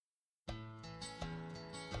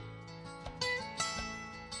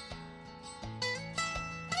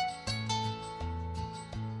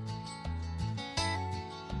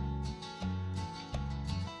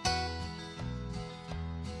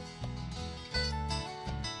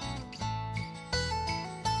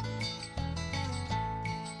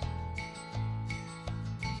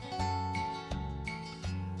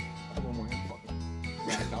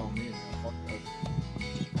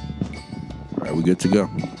we're good to go.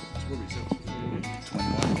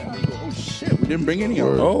 Oh shit, we didn't bring any.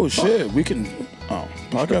 Oh shit, we can.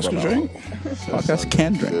 Podcast can drink. Podcast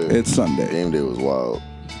can drink. It's Sunday. Game day was wild.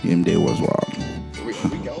 Game day was wild.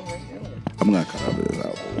 I'm gonna cut out of this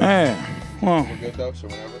album. Hey, well,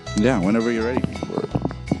 Yeah, whenever you're ready.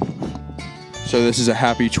 So this is a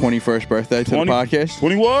happy 21st birthday to 20? the podcast.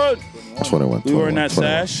 21. 21. We were in that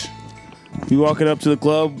 21. sash. We walking up to the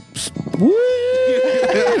club. Woo!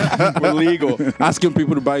 We're legal. Asking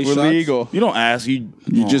people to buy you We're shots. legal. You don't ask. You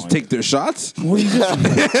Just take their shots. What do you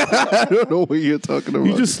just? I don't know what you're talking about.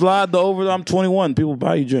 You just slide the over. I'm 21. People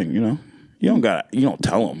buy you drink. You know. You don't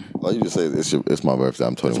tell them. Like you just say it's my birthday.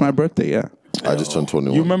 I'm 21. It's my birthday. Yeah. I just turned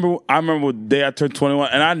 21. You remember? I remember the day I turned 21,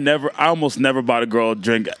 and I almost never bought a girl a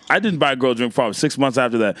drink. I didn't buy a girl a drink for probably 6 months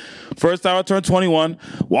after that. First time I turned 21,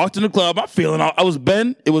 walked in the club. I was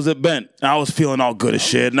Ben. It was at Ben. And I was feeling all good as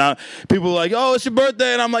shit. Now people were like, "Oh, it's your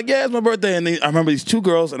birthday," and I'm like, "Yeah, it's my birthday." And I remember these two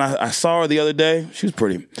girls, and I saw her the other day. She was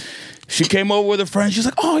pretty. She came over with her friend. She's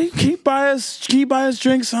like, "Oh, can you buy us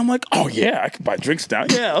drinks?" And I'm like, "Oh yeah, I can buy drinks now.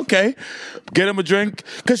 Yeah, okay." Get him a drink.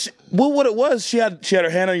 Cause what it was, she had her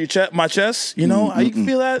hand on my chest. You know how you can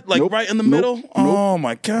feel that, like Nope. right in the Nope. middle. Nope. Oh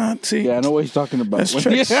my god! See, Yeah, I know what he's talking about. that's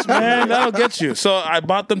tricks, man. That'll get you. So I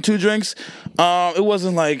bought them 2 drinks. It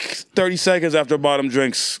wasn't like 30 seconds after I bought them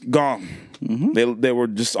drinks, gone. They were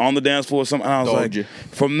just on the dance floor or something. And I was Dogged like, you.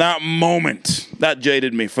 from that moment, that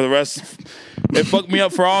jaded me. For the rest, it fucked me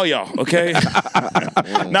up for all y'all. Okay.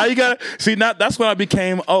 Now you gotta see. Now that's when I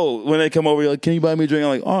became. Oh, when they come over, you're like, "Can you buy me a drink?" I'm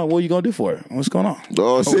like, "Oh, what are you gonna do for it? What's going on?"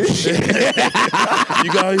 Oh, see?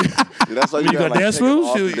 You got. That's why You got gotta, dance take 'em moves?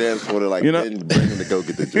 off You- the dance floor to like you know- then bring them to go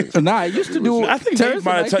get the drinks. Nah, I used to do. I think Terrence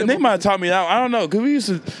they might have taught me that. I don't know, because we used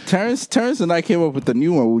to. Terrence and I came up with the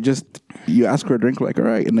new one. We just you ask for a drink, like all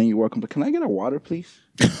right, and then you welcome. But can I get a water, please?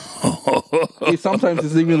 Sometimes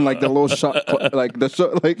it's even like the little shot, like the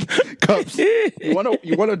shot, like cups. You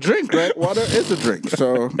want a drink, right? Water is a drink.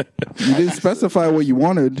 So you didn't specify what you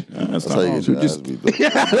wanted. That's how you get your ass beat, though.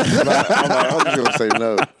 I'm just gonna say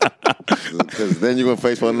no, because then you're gonna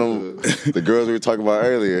face one of them, the girls we were talking about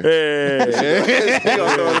earlier. Hey. They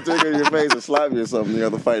gonna throw the drink in your face and slap you or something. You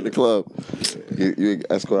have to fight in the club. You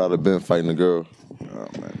escort out of Ben fighting the girl. Oh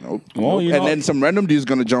man, nope. Well, you and know- then some random dude's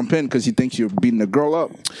gonna jump in because he thinks you're beating the girl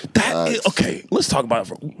up. Okay, let's talk about it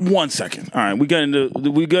for 1 second. All right, we getting into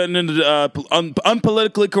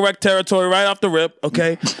unpolitically correct territory right off the rip.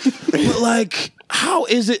 Okay, but like, how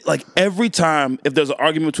is it like every time if there's an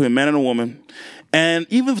argument between a man and a woman, and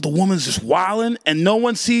even if the woman's just wilding and no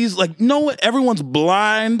one sees, like everyone's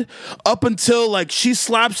blind up until like she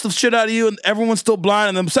slaps the shit out of you and everyone's still blind,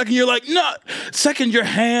 and then the second you're like, no, second your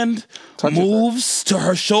hand moves to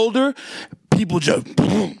her shoulder, people just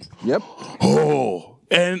boom. Yep. Oh,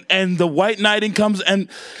 and the white knighting comes, and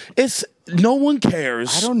it's no one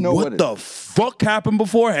cares. I don't know what the fuck happened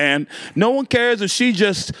beforehand. No one cares if she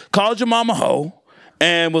just called your mama hoe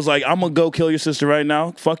and was like, "I'm gonna go kill your sister right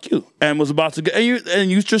now. Fuck you," and was about to go,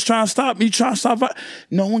 and you just trying to stop me. Trying to stop.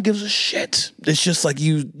 No one gives a shit. It's just like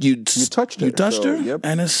you touched her. You touched So, her, yep.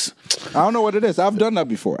 and it's. I don't know what it is. I've done that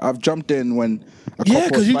before. I've jumped in when a couple Yeah,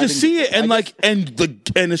 because was you just fighting. see it, and I like, and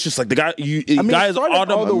it's just like the guy. The guy it is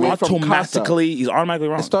started all the way from automatically. He's automatically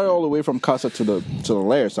wrong. I started all the way from Casa to the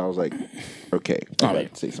lair, so I was like, okay, I gotta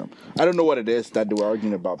say something. I don't know what it is that they were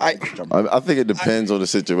arguing about. I think it depends on the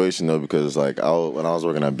situation though, because like when I was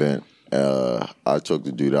working at Bent, I took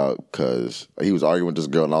the dude out because he was arguing with this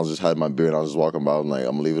girl, and I was just had my beer, and I was just walking by. I'm like,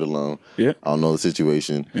 I'm gonna leave it alone. Yeah. I don't know the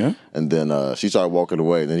situation. Yeah. And then she started walking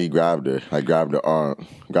away, and then he grabbed her. I grabbed her arm,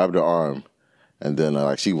 and then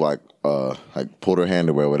like she like pulled her hand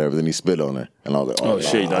away or whatever. Then he spit on her, and I was like, Oh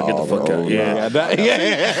shit! I'll get the fuck out. Yeah. I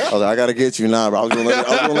was like, I gotta get you now, bro. I was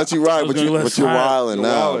gonna let you ride, but you're wilding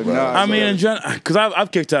now, bro. I mean, in general, because I've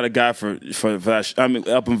kicked out a guy for that. I mean,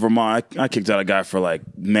 up in Vermont, I kicked out a guy for like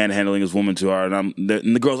manhandling his woman too hard, and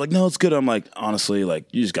the girl's like, "No, it's good." I'm like, honestly, like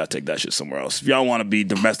you just gotta take that shit somewhere else. If y'all want to be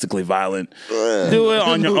domestically violent, do it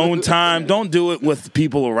on your own time. Don't do it with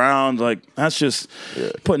people around. Like that's just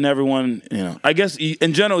putting everyone. You know, I guess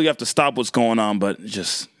in general you have to stop what's going on, but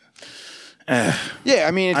just. Yeah,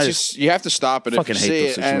 I mean, it's just you have to stop it if you fucking hate see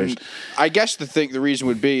those it. And situations. I guess the reason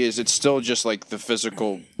would be is it's still just like the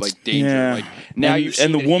physical like danger. Yeah. Like now And- you've and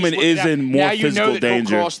seen the it. woman He's- is in more now you physical know that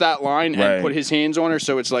danger. He'll cross that line Right. and put his hands on her.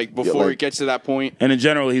 So it's like before like- it gets to that point. And in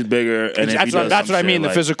general, he's bigger. And if he That's does what some I mean. shit, The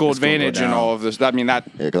like, physical it's gonna go advantage and down. all of this. I mean that.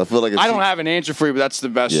 Yeah, because I feel like if I she- don't have an answer for you, but that's the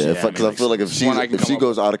best. Yeah, Yeah, because I feel like if one I can come she up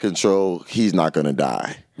goes out of control, he's not gonna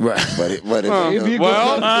die. Right. But if you go-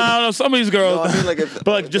 Well, I don't know. Some of these girls, No, I mean, like if,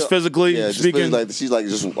 but like just physically yeah, just speaking, like she's like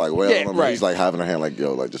just like wailing Yeah, on him. right. He's like having her hand like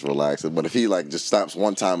yo, like just relax. But if he like just stops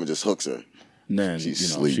one time and just hooks her, then she's you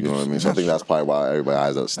know, sleep. she You know what I could- mean? So I think that's probably why everybody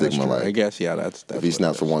has that That's stigma. true. I Like, guess, yeah, that's if he what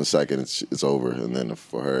snaps it for is. 1 second, it's over. And then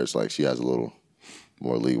for her, it's like she has a little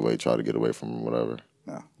more leeway, try to get away from whatever.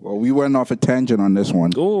 Yeah. Well, we went off a tangent on this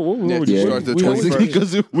one. Oh, Yeah, what- just what- start the we- 21st.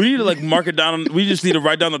 Because We need to like mark it down. We just need to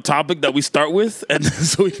write down the topic that we start with, and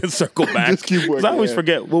so we can circle back. Just keep 'Cause working, I always yeah.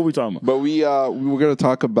 forget what we talking about. But we were gonna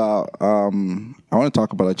talk about I want to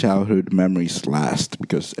talk about our childhood memories last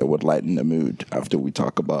because it would lighten the mood after we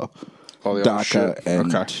talk about All the other DACA shit.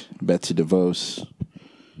 and Okay. Betsy DeVos.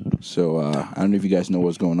 So I don't know if you guys know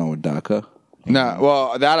what's going on with DACA. No,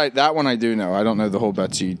 well, that one I do know. I don't know the whole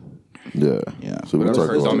Betsy. Yeah. Yeah. So we Whatever talk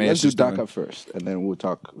her about dumbass Let's do is doing. DACA first, and then we'll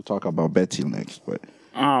talk about Betsy next. But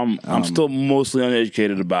I'm still mostly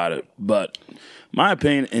uneducated about it, but my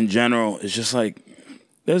opinion in general is just like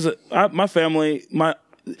my family,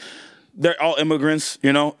 they're all immigrants,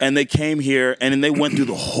 you know, and they came here and then they went through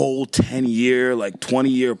the whole 10-year, like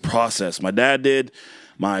 20-year process. My dad did,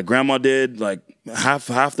 my grandma did, like half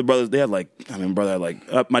the brothers. They had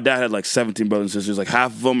my dad had like 17 brothers and sisters. Like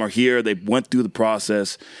half of them are here. They went through the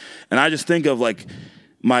process, and I just think of like.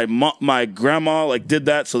 My grandma like did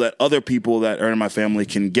that so that other people that are in my family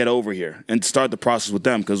can get over here and start the process with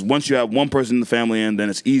them. Because once you have one person in the family in, then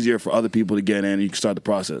it's easier for other people to get in and you can start the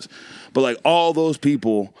process. But like all those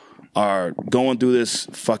people are going through this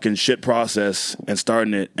fucking shit process and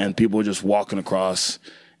starting it, and people are just walking across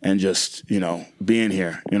and just, you know, being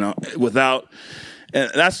here, you know, without.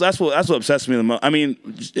 And that's what upsets me the most. I mean,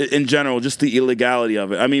 in general, just the illegality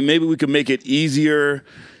of it. I mean, maybe we could make it easier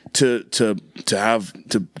to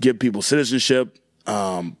give people citizenship,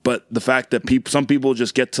 but the fact that some people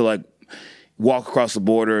just get to like walk across the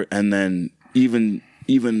border and then even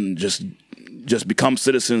just become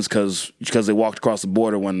citizens because they walked across the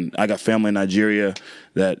border. When I got family in Nigeria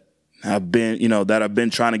that have been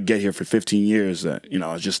trying to get here for 15 years, that, you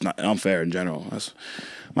know, it's just not unfair in general. That's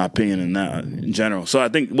my opinion in that in general. So I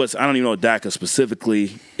think I don't even know what DACA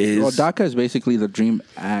specifically is. well, DACA is basically the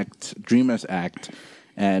Dreamers Act,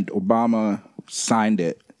 and Obama signed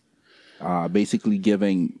it, basically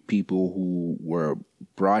giving people who were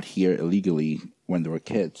brought here illegally when they were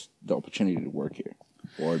kids the opportunity to work here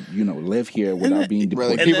or, you know, live here without being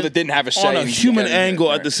deported. Like people that didn't have a say on a in human getting it, angle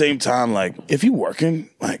right. at the same time, like if you working,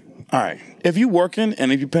 like all right, if you working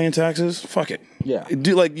and if you're paying taxes, fuck it. Yeah.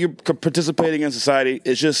 Do like you're participating in society.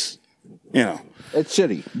 It's just, you know. It's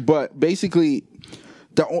shitty, but basically,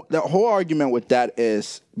 the whole argument with that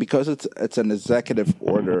is because it's an executive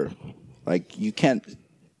order. Like you can't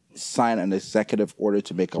sign an executive order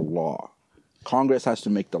to make a law. Congress has to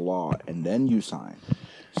make the law, and then you sign.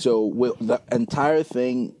 So with the entire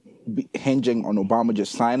thing hinging on Obama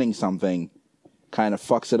just signing something, kind of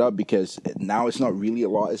fucks it up because now it's not really a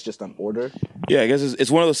law; it's just an order. Yeah, I guess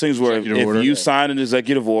it's one of those things where Executive order. if you sign an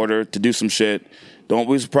executive order to do some shit, don't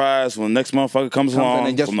be surprised when the next motherfucker comes in along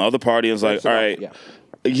and just from the other party and is like, rips it all off, right. yeah.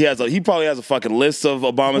 He probably has a fucking list of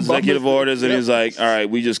Obama's executive orders, and yeah. he's like, "All right,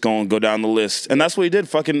 we just gonna go down the list." And that's what he did.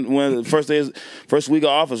 Fucking when the first week of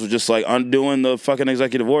office was just like undoing the fucking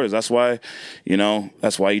executive orders. That's why, you know,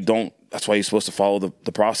 that's why you're supposed to follow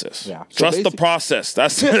the process. Yeah. So Trust the process.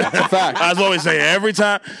 That's a fact. That's what we say every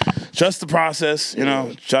time. Trust the process. You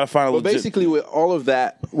know, try to find a Well, legit. basically, with all of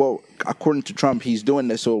that, well, according to Trump, he's doing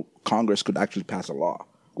this so Congress could actually pass a law,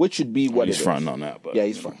 which should be what He's it is. fronting on that, but Yeah,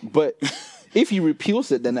 he's fronting. But if he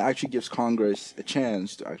repeals it, then it actually gives Congress a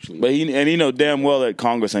chance to actually. But he know damn well that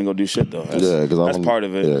Congress ain't gonna do shit though. That's, Yeah, because that's part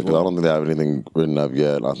of it. Yeah, as because well. I don't think they have anything written up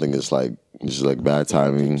yet. I think it's just like bad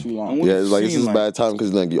timing. Too long. What Yeah, it it's like it's seem just like? bad time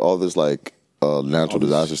because like all this like natural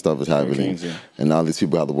disaster stuff is happening, hurricanes, yeah. and now these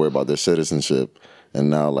people have to worry about their citizenship. And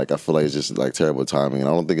now, like, I feel like it's just like terrible timing. And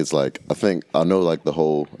I don't think it's like I know like the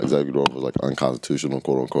whole executive order was like unconstitutional,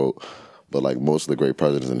 quote unquote. But like most of the great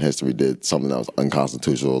presidents in history did something that was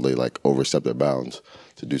unconstitutional. They like overstepped their bounds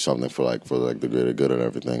to do something for the greater good and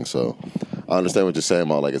everything. So I understand what you're saying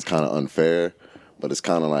about like it's kind of unfair, but it's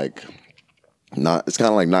kind of like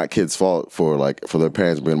not kids' fault for their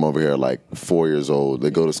parents bringing them over here like 4 years old. They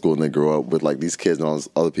go to school and they grow up with like these kids and all these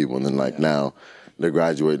other people, and then like now they're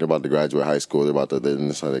about to graduate high school. Then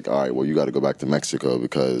it's like, all right, well, you got to go back to Mexico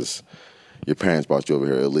because your parents brought you over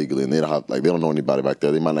here illegally, and they don't know anybody back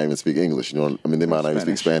there. They might not even speak English. You know, I mean, they might not even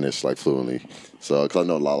speak Spanish like fluently. So, because I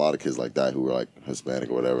know a lot of kids like that who are like Hispanic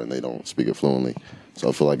or whatever, and they don't speak it fluently. So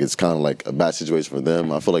I feel like it's kind of like a bad situation for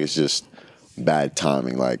them. I feel like it's just bad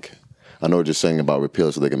timing. Like, I know what you're saying about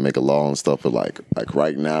repeal so they can make a law and stuff, but like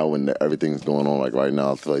right now when everything's going on, like right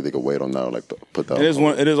now, I feel like they could wait on that, like put that.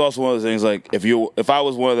 It is also one of the things. Like if I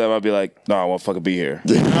was one of them, I'd be like, no, I won't fucking be here.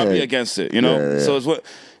 I'd be against it, you know. Yeah. So it's what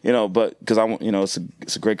but because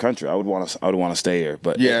it's a great country. I would want to stay here.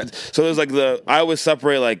 But Yeah. so there's like I always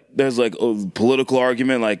separate like there's like a political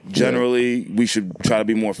argument. Like generally, we should try to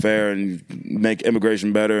be more fair and make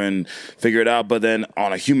immigration better and figure it out. But then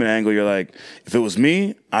on a human angle, you're like, if it was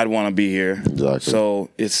me, I'd want to be here. Exactly. So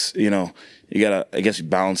it's you gotta. I guess you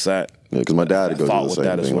balance that. Yeah, because my dad had to go thought do with the same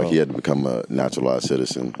that as thing. well. Like he had to become a naturalized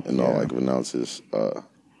citizen and all, like renounce his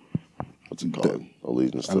what's it called?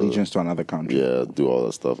 Allegiance to another country. Yeah, do all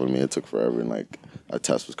that stuff. I mean, it took forever, and like our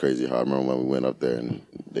test was crazy hard. I remember when we went up there and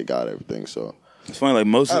they got everything. So It's funny. Like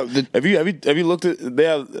most, have you looked at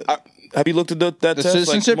have you looked at that The test?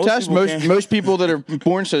 citizenship Like, test. people can't- Most people that are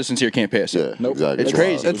born citizens here can't pass it. yeah, exactly. It's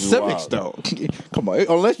crazy. It's civics though. Come on,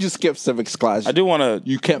 unless you skip civics class, I do want to.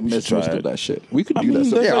 you can't miss try most it. of that shit. We could do mean, that.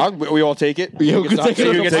 there's sometime. Yeah, we all take it. Yeah, we Who can gets take the-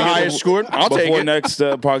 it. who gets the Take it. highest score? I'll take Before it. next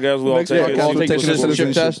podcast, we'll all Next take podcast, it. we'll See take what's the the score.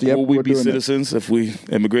 citizenship test. Yep, Will we we're be doing it. citizens if we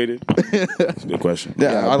immigrated? That's a good question.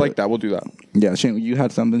 Yeah, I like that. We'll do that. Yeah, Shane, you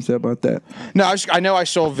had something to say about that? No, I know I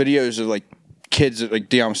saw videos of like kids that, like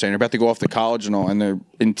Dion was saying, they're about to go off to college and all, and they're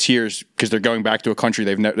in tears because they're going back to a country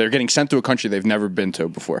they're getting sent to a country they've never been to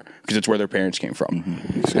before because it's where their parents came from,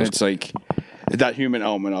 and it's like that human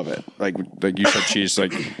element of it. Like you said, she's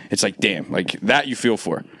like, it's like damn, like that you feel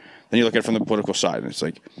for. Then you look at it from the political side, and it's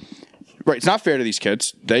like, right, it's not fair to these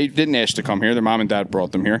kids. They didn't ask to come here. Their mom and dad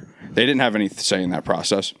brought them here. They didn't have any say in that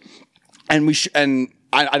process, and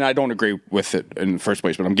I don't agree with it in the first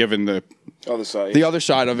place, but I'm giving the Other side. other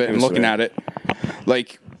side of it and looking right. at it.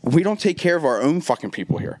 Like, we don't take care of our own fucking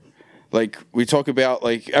people here. Like, we talk about,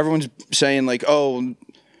 like, everyone's saying, like, oh,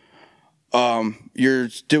 you're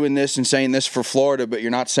doing this and saying this for Florida, but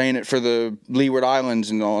you're not saying it for the Leeward Islands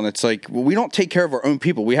and all. And it's like, well, we don't take care of our own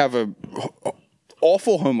people. We have a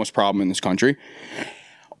awful homeless problem in this country.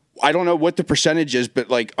 I don't know what the percentage is, but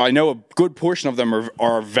like I know a good portion of them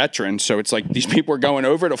are veterans. So it's like these people are going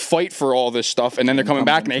over to fight for all this stuff, and then they're coming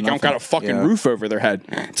back and they don't got a fucking roof over their head.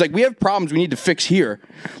 It's like we have problems we need to fix here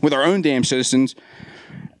with our own damn citizens,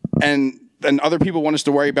 and other people want us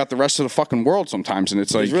to worry about the rest of the fucking world sometimes. And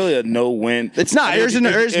it's like There's really a no-win. It's not. There's no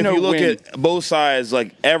if you look win. at both sides,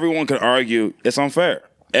 like everyone can argue it's unfair.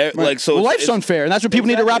 Like so, Well, life's unfair, and that's what people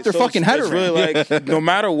need to wrap their fucking head around. Really, like no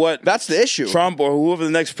matter what, That's the issue. Trump or whoever the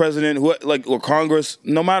next president, or Congress,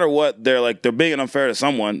 no matter what, they're being unfair to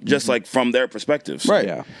someone, just like from their perspectives. Right.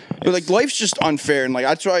 Yeah. But like life's just unfair, and like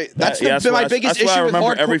that's why That's my biggest that's why issue I with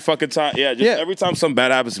remember hardcore. every fucking time. Yeah, every time something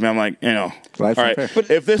bad happens to me, I'm like, Life's all right. unfair. But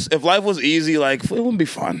if life was easy, like it wouldn't be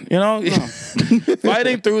fun,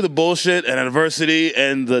 Fighting through the bullshit and adversity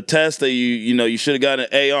and the test that you should have gotten an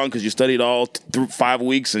A on because you studied all through 5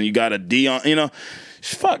 weeks and you got a D on,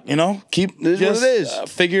 fuck, keep It is what just, it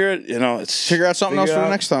is. Figure it, it's Figure out something else for the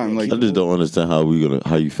next time. Like I just don't understand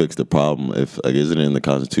how you fix the problem. If like, isn't it in the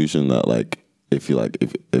Constitution that like if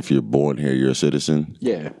you're born here, you're a citizen?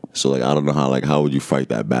 Yeah. So like I don't know how would you fight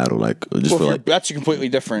that battle? Like just for like that's completely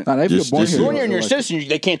different. Now, if you're Just- born just- here, Born here and you're a like- citizen,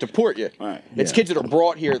 they can't deport you. Right. It's kids that are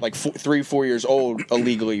brought here like 3-4 years old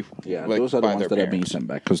illegally. Yeah, like, those are the by ones their that are being parents. sent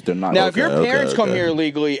back because they're not. Now, if your Okay, parents come okay. here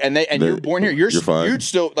illegally and you're born here, you're fine. You'd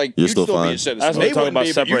still like You're you'd still still be fine. a citizen. That's what They we're talking wouldn't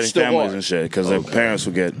about be, but you separating still families are. and shit because their parents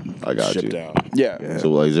will get I got shipped you. out. Yeah.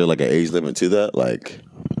 So like, is there like an age limit to that? Like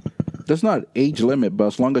There's not age limit, but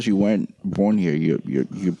as long as you weren't born here,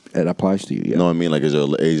 it applies to you. Yeah. no, I mean like is there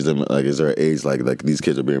an age limit? Like is there an age like these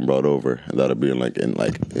kids are being brought over that are being in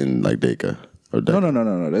DACA or DACA?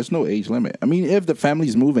 No. There's no age limit. I mean, if the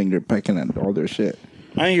family's moving, they're packing up all their shit.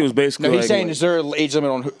 I think he was basically. No, he's like, saying is there an age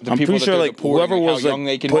limit on the I'm people pretty that sure, they're like, deporting, whoever how was, young like,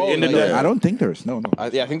 they can put go? into Like, that- I don't think there's no. I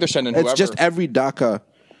think they're sending whoever. It's just every DACA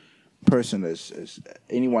person is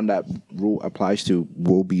anyone that rule applies to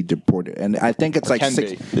will be deported, and I think it's like can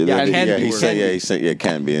 6. be. Yeah, yeah, can be. he's saying it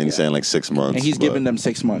can be, and he's saying like 6 months. And he's but- giving them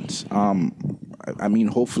 6 months. I mean,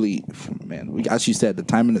 hopefully, man. As you said, the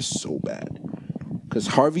timing is so bad because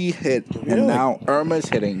Harvey hit, and now Irma's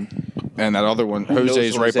hitting. and that other one, Who knows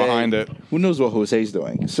Jose's right Jose? behind it. Who knows what Jose's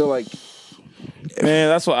doing? So like, Man,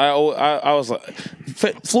 that's what I was like.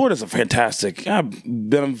 Florida's a fantastic. I've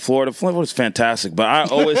been in Florida. Florida's fantastic, but I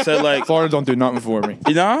always said like, Florida don't do nothing for me.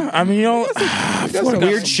 I mean, Florida got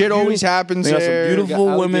Weird some shit always happens They got some there. beautiful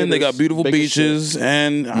got women. They got alligators, beautiful big as beaches,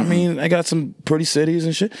 and I mean, they got some pretty cities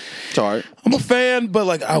and shit. It's all right. I'm a fan, but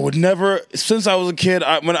like I would never. Since I was a kid,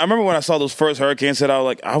 I remember when I saw those first hurricanes hit. I was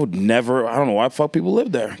like, I would never. I don't know why the fuck people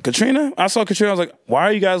live there. Katrina. I saw Katrina. I was like, why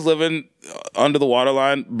are you guys living under the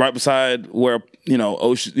waterline, right beside where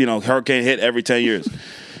ocean? Hurricane hit every 10 years.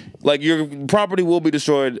 Like your property will be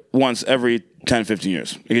destroyed once every 10, 15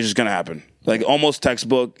 years. It's just gonna happen. Like almost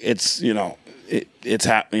textbook. It's it's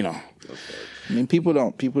happening. I mean,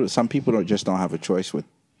 some people don't have a choice with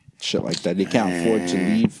shit like that. They can't afford to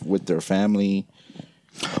leave with their family.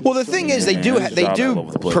 Well, the thing is, they do all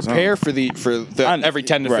over the place, prepare huh? for the every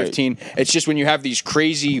 10 to Right. 15. It's just when you have these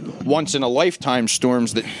crazy once in a lifetime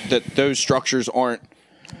storms that those structures aren't.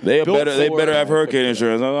 They built better for- have hurricane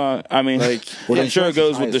insurance. I mean, Like, I'm sure it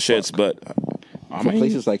goes with the insurance shits, is but I For mean,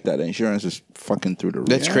 places like that, insurance is fucking through the roof.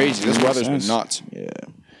 That's crazy. This makes weather's been sense. nuts.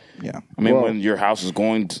 Yeah. I mean, Well, when your house is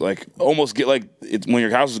going to almost get when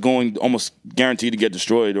your house is going almost guaranteed to get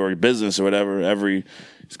destroyed, or your business or whatever,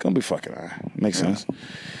 it's gonna be fucking. Makes sense.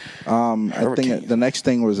 I Hurricane. think the next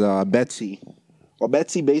thing was Betsy. Well,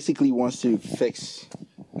 Betsy basically wants to fix,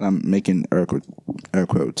 and I'm making air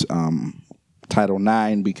quotes, Title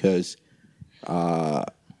IX because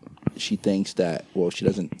she thinks that, well, she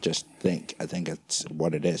doesn't just think, I think it's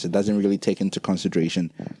what it is. It doesn't really take into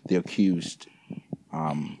consideration the accused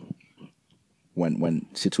when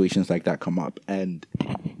situations like that come up. And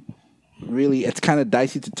really, it's kind of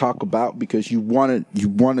dicey to talk about because you want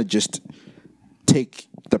to just take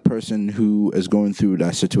the person who is going through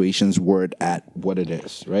that situation's word at what it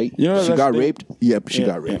is, right? You know, she that's got the- raped. Yep, she Yeah,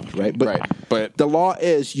 got raped, right? But the law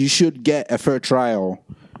is you should get a fair trial.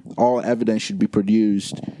 All evidence should be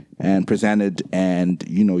produced and presented, and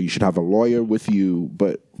you should have a lawyer with you.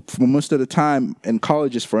 But for most of the time in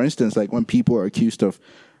colleges, for instance, like when people are accused of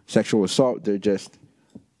sexual assault, they're just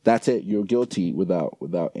that's it. You're guilty without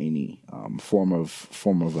any form of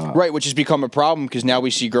right, which has become a problem because now we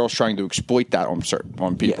see girls trying to exploit that on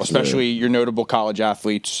people, Yes. especially your notable college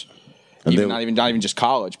athletes. And Even they- not even just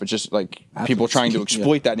college, but just like people trying to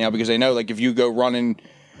exploit that now because they know like if you go running,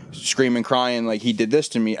 screaming, crying like he did this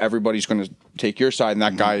to me, everybody's going to take your side, and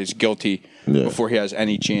that guy is guilty Yeah. before he has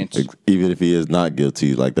any chance. Even if he is not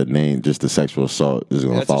guilty, like the name, just the sexual assault is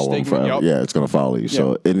going to That's a follow him stigma, forever. yup. Yeah, it's going to follow you.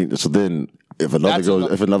 So then. If That's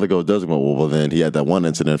another girl does well, then he had that one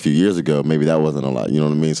incident a few years ago. Maybe that wasn't a lot. You know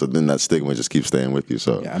what I mean? So then that stigma just keeps staying with you.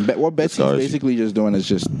 So Yeah, and what Betsy's scars you. basically just doing is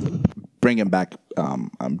just bringing back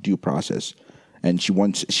due process, and she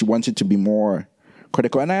wants it to be more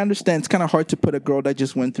critical. And I understand it's kind of hard to put a girl that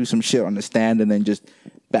just went through some shit on the stand and then just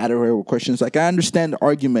batter her with questions. Like I understand the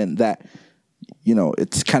argument that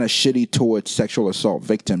it's kind of shitty towards sexual assault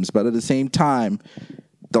victims, but at the same time,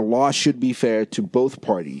 the law should be fair to both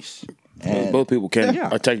parties. And both people can Yeah.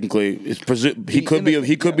 are technically. He could be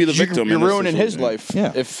the victim. You're in this ruining his situation. life.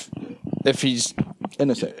 Yeah. If he's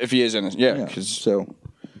innocent. if he is innocent. Yeah. Yeah. Because So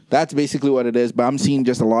that's basically what it is. But I'm seeing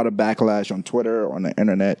just a lot of backlash on Twitter, on the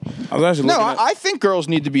internet. I was actually no, looking at, I think girls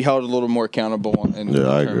need to be held a little more accountable in Yeah,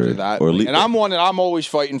 I terms agree. of that. Or at least- and I'm one that I'm always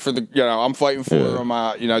fighting for I'm fighting for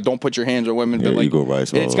Yeah. them. Don't put your hands on women. But Yeah, like, equal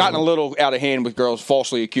rights, it's all gotten a over. little out of hand with girls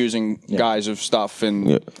falsely accusing guys of stuff, and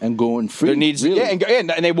Yeah. And going free. there needs really. and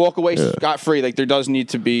they walk away scot free. Like there does need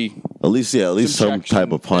to be at least some checks type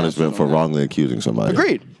and of punishment balances for on that. wrongly accusing somebody.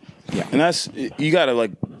 agreed. and that's you gotta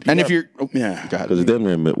like. And if you're yeah, go ahead. Because it's damn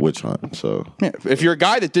near a witch hunt. So Yeah, if you're a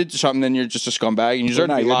guy that did something, then you're just a scumbag, and you deserve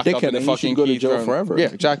Well, to no, be you're a locked up dickhead in the and you fucking should go to key jail thrown. forever. Yeah,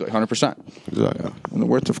 exactly, 100%. exactly. In the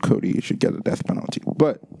words of Cody, you should get a death penalty.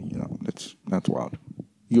 But that's wild.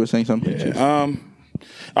 You were saying something? Chief?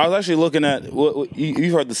 I was actually looking at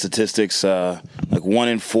you've heard the statistics. Like 1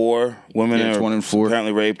 in 4 women Yeah, it's are 1 in 4.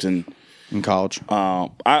 apparently raped, and In college,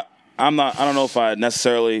 I don't know if I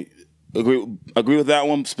necessarily agree with that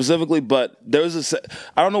one specifically, but there's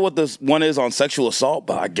I don't know what this one is on sexual assault,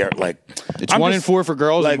 but I get it's 1 in 4 for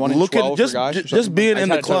girls and 1 in 12 for guys. or just something. being I in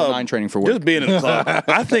had the a Title club, IX training for work. just being in the club.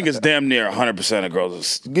 I think it's damn near 100% of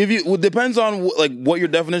girls. It depends on what your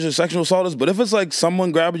definition of sexual assault is, but if it's like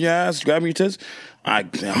someone grabbing your ass, grabbing your tits,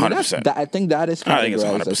 100%. I think that is I think it's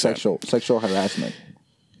categorized as 100%. sexual harassment.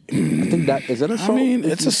 I think that is it assault? I mean,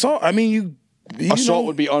 it's assault. I mean, you Assault know,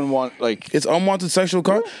 would be unwanted. Like it's unwanted sexual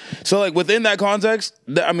so like within that context,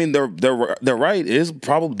 I mean they're right. It is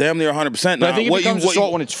probably damn near 100%. but I think it becomes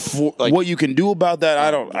assault when it's what you can do about that,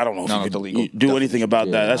 I don't know if No, you it's can illegal. do anything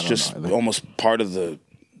about that. Yeah, That's I don't just know either. almost part of the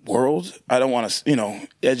world. I don't want to,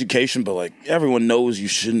 education, but like everyone knows you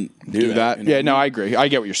shouldn't do that. you know Yeah, what I no, mean? I agree. I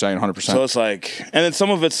get what you're saying, 100%. So it's like, and then some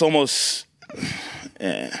of it's almost,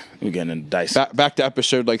 we're getting into dice. back to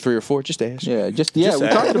episode like 3 or 4. Just ask. Yeah, we Just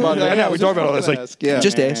talked about it. I know, we talked about all this, like,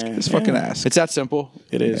 just ask. Just fucking ask. It's that simple.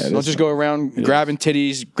 It is. Don't just go around grabbing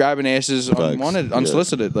titties, grabbing asses unwanted, Yeah.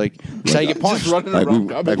 unsolicited. Like that's how you get punched. Like we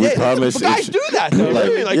promised. But guys do that though.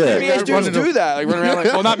 Like, Maybe yeah. dudes do that. Like running around.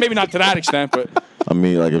 Like, well, maybe not to that extent, but I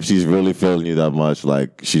mean, like if she's really feeling you that much,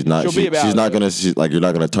 like she's not. She'll be about She's not it. gonna. Like you're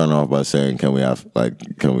not gonna turn her off by saying, "Can we have like?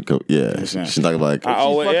 Can we? Yeah." She's not gonna be like. I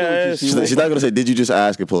always, fucking with yeah, you, it's- She's not gonna say, "Did you just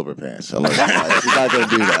ask and pull up her pants?" I'm like, she's not gonna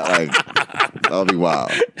do that. Like, That'll be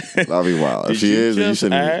wild. That'll be wild. If she is, then you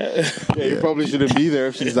shouldn't. Yeah, you probably shouldn't be there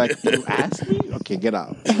if she's like, you asked me? Okay, get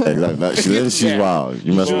out. Exactly. Then she's wild.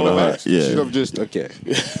 You mess with her. Yeah. Should have just, okay.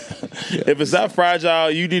 If it's that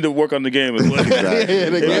fragile, you need to work on the game as well. Exactly.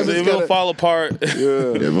 If it'll fall apart. If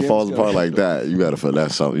it falls apart like that, you gotta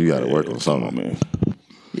finesse something. You gotta work on something, man.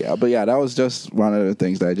 Yeah, but yeah, that was just one of the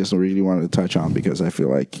things that I just really wanted to touch on because I feel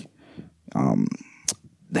like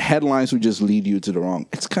the headlines would just lead you to the wrong.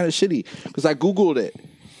 It's kind of shitty because I Googled it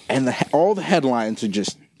and all the headlines are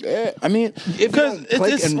just. I mean, because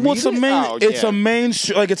it's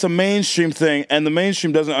a mainstream thing, and the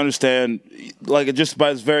mainstream doesn't understand, like, it just by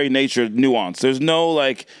its very nature, nuance. There's no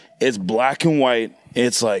like, it's black and white.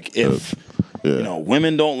 It's like if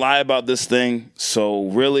women don't lie about this thing. So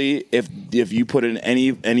really, if you put in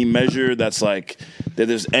any measure that's like that,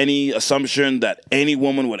 there's any assumption that any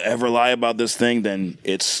woman would ever lie about this thing, then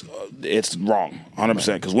it's wrong,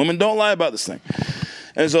 100%. Because women don't lie about this thing.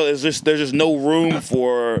 And so there's just no room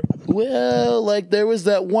for, well, like there was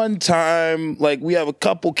that one time, like we have a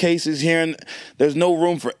couple cases here, and there's no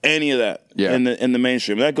room for any of that in the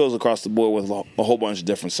mainstream. That goes across the board with a whole bunch of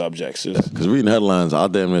different subjects. Because reading headlines, I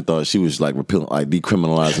damn near thought she was like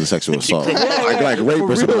decriminalizing sexual assault, like rape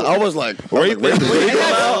or something. I was like, rape.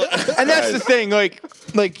 And that's the thing, like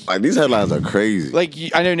these headlines are crazy. Like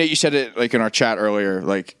I know Nate, you said it like in our chat earlier,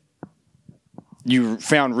 like. You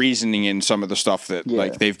found reasoning in some of the stuff that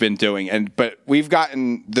like they've been doing, but we've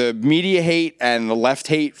gotten the media hate and the left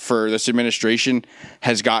hate for this administration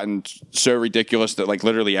has gotten so ridiculous that like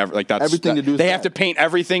literally that's everything to do. They have to paint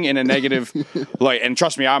everything in a negative light. And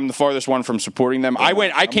trust me, I'm the farthest one from supporting them.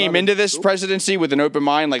 I came into this presidency with an open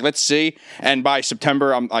mind, like let's see. And by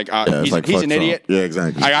September, I'm like, he's an idiot. Yeah,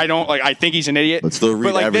 exactly. I think he's an idiot. But still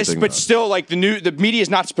read everything. But still, like the media is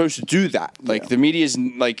not supposed to do that. Like the media is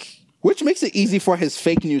like. Which makes it easy for his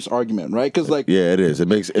fake news argument, right? Because like, it is. It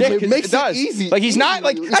makes it easy. Like he's not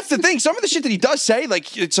like that's the thing. Some of the shit that he does say,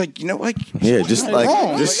 like it's like look at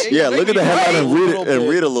the headline and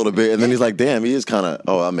read a little bit, and then he's like, damn, he is kind of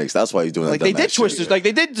that's why he's doing that. Like they did twist it. Like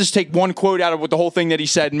they did just take one quote out of what the whole thing that he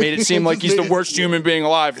said and made it seem like he's the worst human being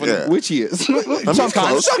alive. Which he is.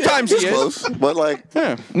 Sometimes he is, but like,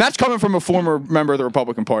 and that's coming from a former member of the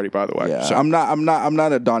Republican Party, by the way. Yeah, so. I'm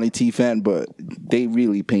not a Donnie T fan, but they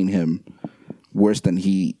really paint him worse than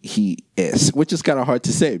he is, which is kind of hard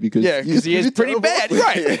to say because he is pretty bad,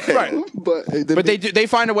 right. But they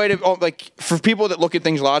find a way to like for people that look at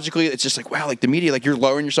things logically, it's just like wow, like the media, like you're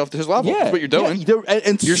lowering yourself to his level. That's what you're doing.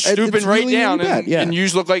 And you're stooping right really, down, really and you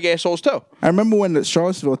look like assholes too. I remember when the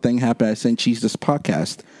Charlottesville thing happened. I sent Cheese this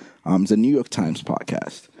podcast. It's a New York Times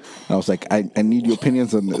podcast. And I was like, I need your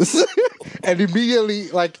opinions on this. And immediately,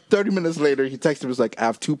 like 30 minutes later, he texted me, was like, I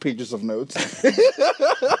have 2 pages of notes.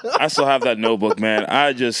 I still have that notebook, man.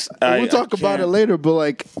 We'll talk about it later, but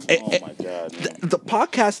like, my God, the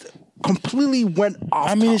podcast completely went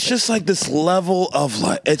off. I mean, it's just like this level of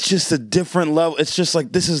like, it's just a different level. It's just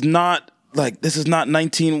like, this is not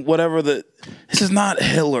 19, whatever this is not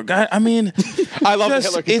Hitler. I mean, I love the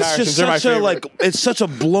Hitler comparisons. It's just such it's such a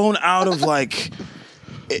blown out of like,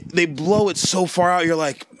 they blow it so far out. You're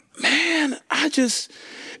like, man, it's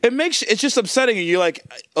just upsetting. And you're like,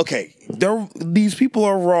 okay, these people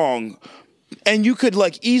are wrong. And you could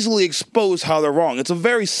like easily expose how they're wrong. It's a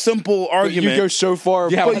very simple argument. You go so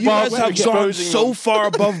far, but you guys have gone so far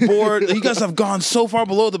above board. You guys have gone so far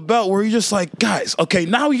below the belt where you're just like, guys, okay,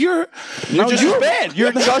 now you're just as bad.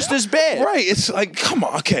 You're just as bad, right? It's like, come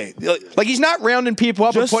on, okay, like he's not rounding people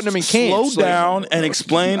up and putting them in cans. Slow down and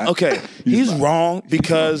explain. Okay, he's wrong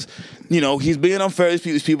because. He's being unfair.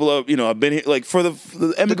 These people are, have been here, like, for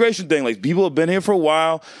the immigration thing, like, people have been here for a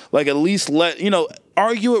while. Like, at least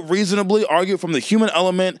argue it reasonably, argue it from the human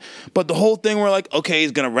element. But the whole thing, we're like, okay,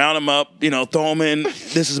 he's going to round them up, throw them in.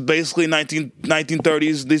 This is basically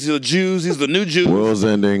 1930s. These are the Jews. These are the new Jews. World's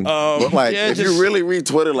ending. But, like, if you really read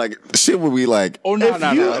Twitter, like, shit would be like, I'm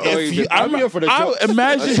here for the jokes.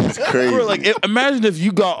 Imagine if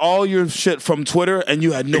you got all your shit from Twitter and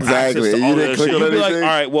you had no access to all that shit. You'd be like, all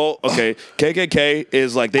right, well, okay, KKK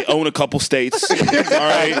is like, they own a couple states. All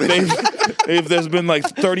right, if there's been like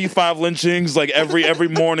 35 lynchings like every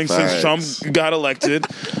morning since Trump got elected.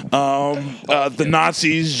 The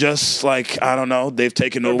Nazis just like, I don't know, they've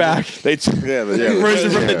taken over. Risen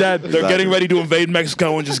from the dead. They're getting ready to invade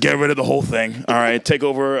Mexico and just get rid of the whole thing. All right, take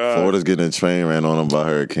over. Florida's getting a train ran on them by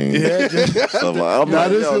hurricanes. Yeah, these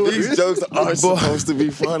jokes are supposed to be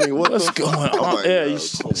funny. What's going on?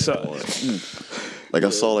 Like I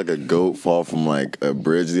saw like a goat fall from like a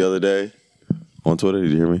bridge the other day on Twitter.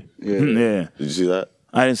 Did you hear me? Yeah. Did you see that?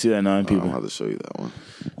 I didn't see that. 9 people. I'll have to show you that one.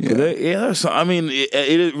 There's some, I mean,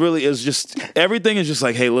 it really is just everything is just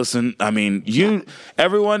like, hey, listen. I mean,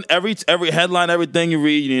 everyone, every headline, everything you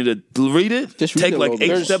read, you need to read it. Just read take it a like little 8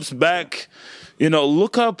 bit. steps back.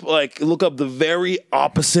 Look up the very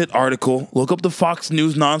opposite article. Look up the Fox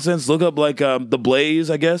News nonsense. Look up the Blaze,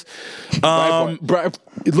 I guess. Look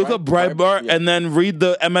up Breitbart, and then read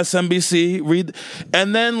the MSNBC.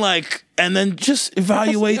 And then just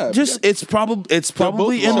evaluate. It's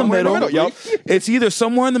probably in the middle. Yup. It's either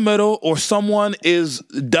somewhere in the middle or someone is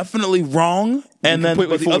definitely wrong, and then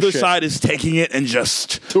completely the full of other shit. side is taking it and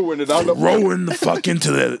just Throwing it out the throwing the fuck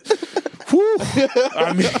into the. Whew.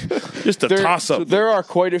 I mean, just a toss up. There are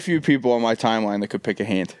quite a few people on my timeline that could pick a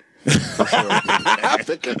hand.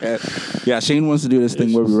 Yeah, Shane wants to do this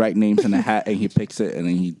thing where we write names in a hat and he picks it and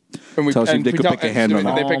then he tells you they could pick a hand or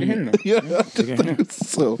not. They pick a hand or not. Yeah.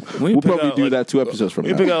 So We we'll pick probably out, do like- that 2 episodes from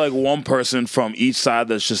We now. pick out like one person from each side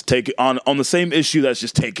that's just taking on the same issue that's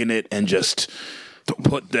just taking it and just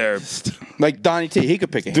put their Like Donnie T, he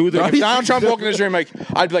could pick a hand. Do the- If Donald Trump walked in this room,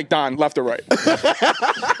 I'd be like, Don, left or right?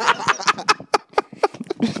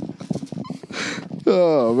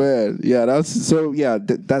 Oh man, yeah.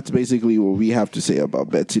 That's basically what we have to say about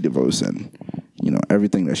Betsy DeVos and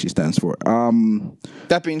everything that she stands for.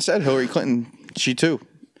 That being said, Hillary Clinton, she too.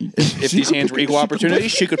 If these hands were equal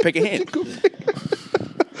opportunities, she could pick a hand.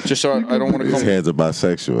 Just so I don't want to His come. hands are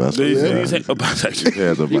bisexual. That's what these it hands is. bisexual.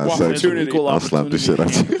 Hands are Equal bisexual. opportunity. Equal I'll slap the shit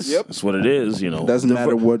out you. Yep. That's what it is. Doesn't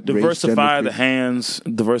matter what race, diversify gender, the hands.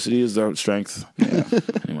 Diversity is their strength.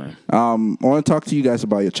 Anyway, I want to talk to you guys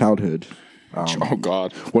about your childhood. Oh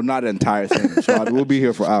God. Well, not the entire thing. Child. We'll be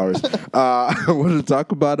here for hours. I want to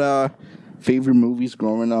talk about favorite movies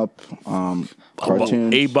growing up,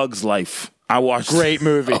 cartoons. A Bug's Life. I watched Great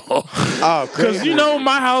movie. Oh, great. Because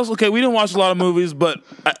my house. Okay, we didn't watch a lot of movies, but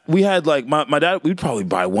we had like my dad. We'd probably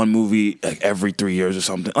buy one movie like every 3 years or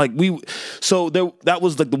something. That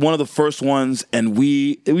was like one of the first ones, and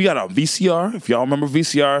we got a VCR. If y'all remember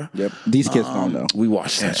VCR, Yep. These kids don't know. we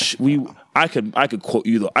watched that. I could quote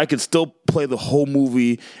you though. I could still play the whole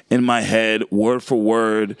movie in my head, word for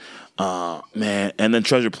word. Man, and then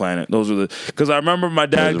Treasure Planet. Those were because I remember my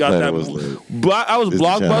dad Treasure got Planet that. was lit. I was Disney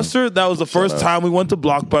Blockbuster. That was the first out. time we went to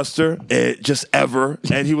Blockbuster, just ever.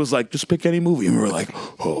 And he was like, "Just pick any movie," and we were like,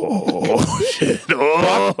 "Oh shit!"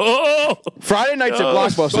 Oh. Friday nights at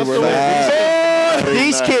Blockbuster were Bad. lit.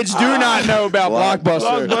 These kids do not know about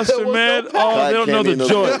Blockbuster. Blockbuster, man. Oh, they don't know the Candy in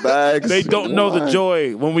joy. those bags. They don't know the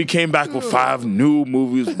joy when we came back with 5 new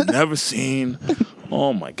movies we've never seen.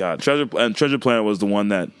 Oh my God, Treasure Planet was the one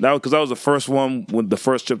that because that was the first one with the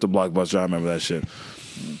first trip to Blockbuster. I remember that shit.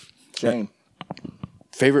 Shane.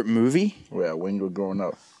 Favorite movie? Yeah, when you were growing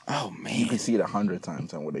up, Oh you man, could see it 100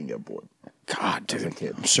 times and wouldn't get bored. God, As a dude,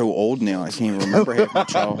 kid. I'm so old now. I can't even remember half my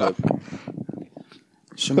childhood.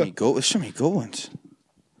 So many good ones.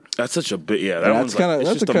 That's such a big that Yeah, one's that's kinda- it's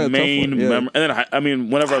that's just a a kinda tough main one, yeah. memory. And then I mean,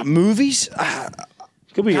 whenever Movies?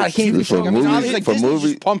 could be God, I can't even For think. I mean, movies- honestly, like for Disney movie-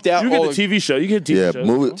 just pumped out you all get the TV show, you get TV Yeah, shows.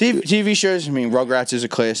 movie. TV shows. I mean, Rugrats is a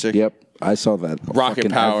classic. Yep, I saw that. Rocket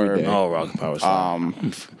fucking Power. every day. Oh, Rocket Power.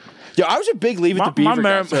 Yo, I was a big Leave It to My Beaver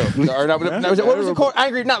guy. mem- Or no, what was it called?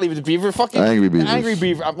 Not Leave It to Beaver. Fucking Angry Beavers. Angry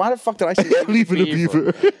Beaver. Why the fuck did I say Leave It to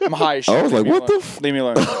Beaver. I'm high as shit. I was like, Leave me what the alone. f- Leave me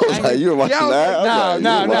alone. Like, you were watching Yeah, I was that? like, I was no.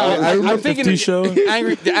 like, you wild. I'm thinking 50 show. the two Yeah,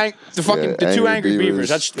 Angry Angry Beavers.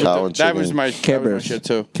 That's Beavers, Cow and that was Chicken. my Cabbers. shit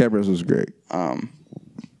too. Cabbers was great.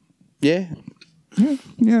 Yeah.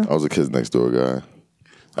 Yeah. I was a Kids Next Door guy.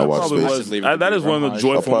 I watched Probably Space. was. Leave It to That is Beaver. one of I'm the high.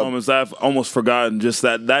 joyful I'll prob- moments I've almost forgotten. Just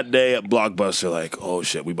that day at Blockbuster, like, oh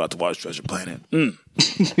shit, we about to watch Treasure Planet.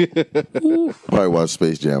 Probably watched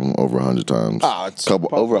Space Jam over 100 times. It's couple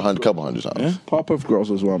hundred times. Powerpuff Girls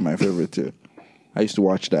was one of my favorite too. I used to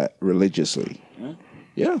watch that religiously.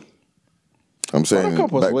 Yeah. I'm saying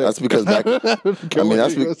Buttercup was lit. that's because back. I mean,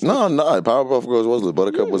 that's no. Powerpuff Girls was lit.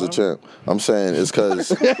 Buttercup was a champ. I'm saying it's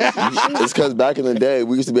because back in the day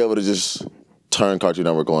we used to be able to just turn Cartoon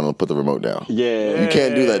Network on and put the remote down. Yeah. You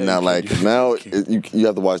can't do that now. Like now, you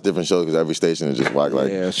have to watch different shows because every station is just whack. Like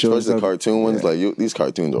Yeah, shows especially the that- cartoon ones. Like these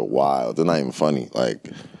cartoons are wild. They're not even funny. Like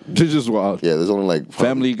They're just wild. yeah, there's only like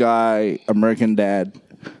Family Guy, American Dad.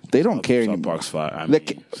 They don't care South anymore. Park's fire. I Like-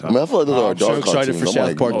 mean, I mean, I feel like those are I'm so dark excited cartoons. for I'm South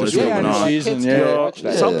like, Park oh, this it's week. going on. Season, Kids yeah. watch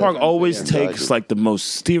that. South Park always Exactly. takes like the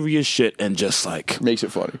most serious shit and just like Makes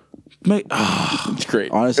it funny. Mate, It's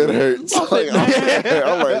great. Honestly, It hurts. I'm like,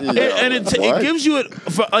 and it gives you it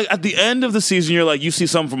for, like at the end of the season. You're like you see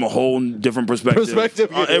something from a whole different perspective.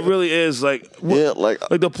 Yeah. It really is like like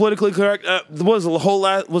the politically correct. Was the whole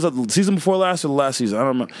was it the season before last or the last season? I don't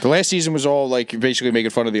remember. The last season was all like basically making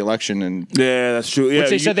fun of the election and. Yeah, that's true. Yeah, Which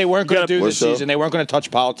they said they weren't going to do What this show? season. They weren't going to touch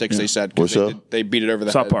politics. They said What 'cause show? they beat it over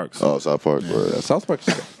the South head. Park. Oh, South Park. South Park.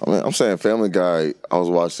 I mean, I'm saying Family Guy. I was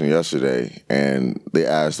watching yesterday, and they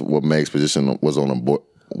asked what Meg's position was on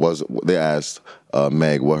they asked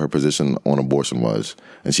Meg what her position on abortion was,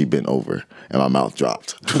 and she bent over, and my mouth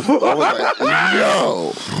dropped. I was like,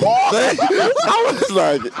 "Yo!" I was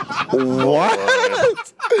like, "What?"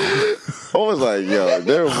 I was like, "Yo,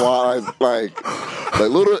 they're wild." Like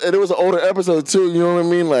little, and it was an older episode too. You know what I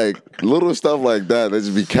mean? Like little stuff like that. They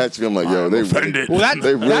just be catching me. I'm like, "Yo, they offended. really, Well,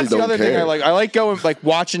 they really that's don't the other care." thing I like. I like going like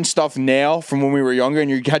watching stuff now from when we were younger, and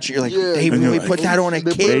you're catching. You're like, they And you're really like, put that on a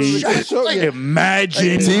kid.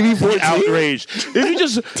 Imagine TV 14? the outrage. If you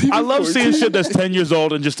just, I love seeing shit that's 10 years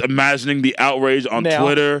old and just imagining the outrage on Now.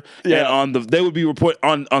 Twitter Yeah. and on the. They would be report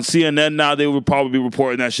on CNN now. They would probably be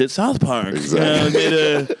reporting that shit. South Park, Exactly. made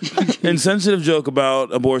a insensitive joke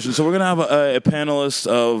about abortion. So we're gonna have a panelist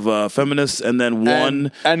of feminists and then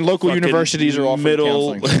one And local fucking universities are offering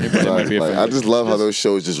middle. counseling. Anybody might be Like, I offended. just love how those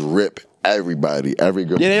shows just rip everybody, every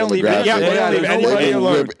girl. Yeah, they don't leave demographic. yeah, they don't leave anybody They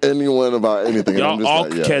alone. rip anyone about anything. And Y'all I'm just all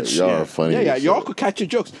like, could catch- y'all yeah. are funny. Yeah, as y'all shit. could catch your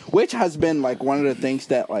jokes, which has been like one of the things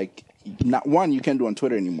that like not one you can't do on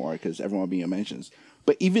Twitter anymore because everyone will be in mentions.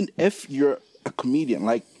 But even if you're a comedian,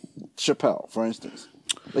 like Chappelle, for instance,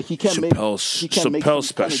 like he can't make Chappelle's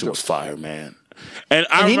special was fire, man. And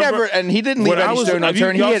I And he remember never, and he didn't leave when I any was- stone have you-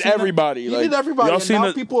 unturned. He y'all had seen that? everybody. He Like, did everybody. y'all and seen now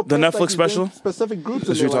the- people are the pissed, Netflix like, he's special? doing specific groups.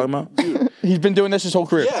 That's and what you're they're talking like, he's been doing this his whole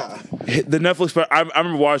career. Yeah. the Netflix. I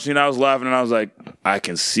remember watching it. I was laughing and I was like, I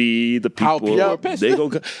can see the How people. people are pissed. They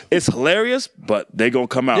go. It's hilarious, but they gonna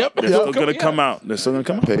come out. Yep. They're Yep. still gonna Yeah. come out. They're still gonna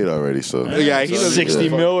come out. Paid already, so Yeah, he doesn't 60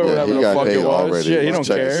 give a mil or Yeah, whatever he the got fuck paid it was. already. Yeah, he His don't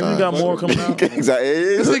check is care. signed. You got more coming out.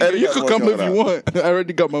 Exactly. You could come if you want. I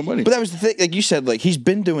already got my money. But that was the thing. Like you said, like he's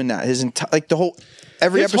been doing that his entire, like the whole.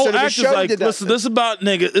 Every This episode whole of the act is show he like, did that. listen, this is about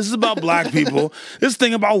niggas. This is about black people. This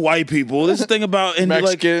thing about white people. This thing about and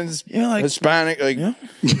Mexicans, like, like Hispanic, like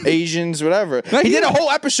Asians, whatever. He did a whole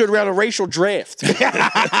episode around a racial draft, which is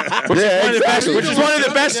one of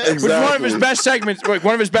the best. Which is one of his best segments, like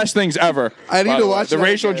one of his best things ever. I need by to the way. watch the that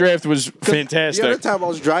racial again. draft was The other fantastic. time I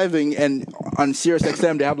was driving and on Sirius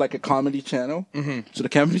XM they have like a comedy channel. So the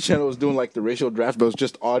comedy channel was doing like the racial draft, but it was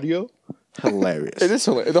just audio. Hilarious. It is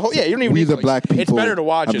hilarious. The whole, yeah, you don't even. We need the to, like, black people. It's better to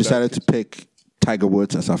watch I've it. decided to pick Tiger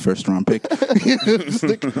Woods as our first round pick. He's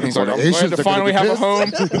like, I'm glad to finally have a home.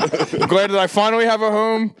 I'm glad that I finally have a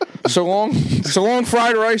home. So long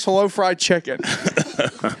fried rice, hello fried chicken.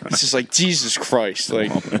 It's just like Jesus Christ. Like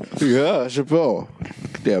Yeah, Chappelle.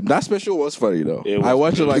 Yeah, that special was funny though. It was I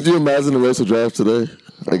watched it like Could you imagine the racial draft today?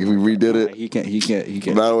 Like if we redid it, he can't.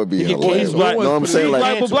 that would be hilarious. he's black. No, I'm saying like,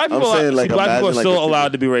 black people, I'm saying like, black people are imagine, like, still the-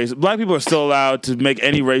 allowed to be racist. Black people are still allowed to make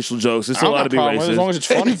any racial jokes. They're still allowed to be racist. as long as it's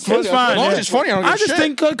funny. It's fine. As long yeah. as it's funny, I don't give a just shit.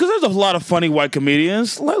 think because there's a lot of funny white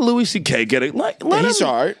comedians. Let Louis C.K. get it. Let he's him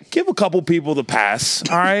all right. give a couple people the pass.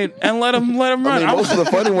 All right, and let him run. I mean, most of the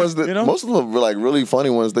funny ones, You know? most of the like really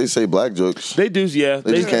funny ones, they say black jokes. They do, yeah.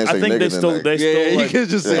 They just can't I say think nigga they then, still, like- they Yeah, still you like, can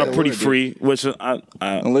just say are that pretty word, free. Which I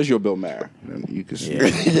unless you're Bill Maher, then you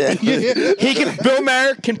can. He can. Bill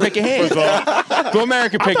Maher can pick a hand. Bill Maher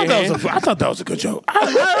can pick a hand. I thought that was a good joke. I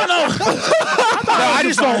don't know. No, I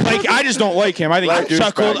just don't like him. I think I he's a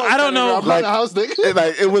chuckled. douchebag. I don't know.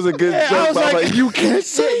 Like, it was a good I joke, was but I'm like- like, you can't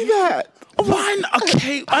say that. Why?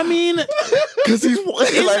 Okay, I mean, Because he's in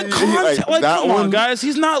like, the context, like, that come on, one, guys.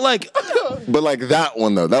 He's not like but like that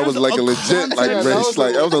one though, that was like a legit like context. race,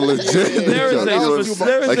 like that was a legit there is joke. a,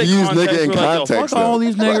 there is Like a he used context nigga in where, like, yo, context. fuck all though.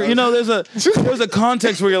 these niggers. You know, there's a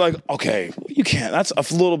context where you're like, okay, you can't. That's a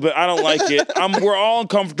little bit. I don't like it. We're all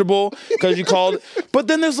uncomfortable because you called. But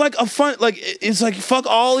then there's like a fun, like it's like fuck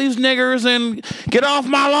all these niggers and get off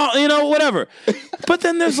my lawn. You know, whatever. But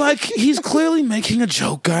then there's like he's clearly making a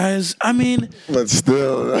joke, guys. I mean. But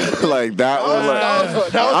still, like that was like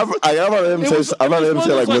I'm about him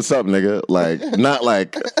say like, "What's up, nigga?" Like not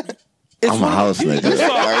like I'm a house nigga.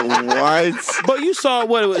 Like what? But you saw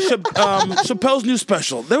what it was, Chappelle's new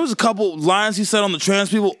special. There was a couple lines he said on the trans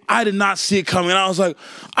people. I did not see it coming. I was like,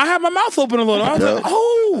 I had my mouth open a little. I was like,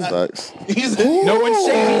 oh. Facts. No one's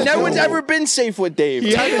safe. No one's ever been safe with Dave.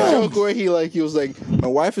 He had a joke where he was like, my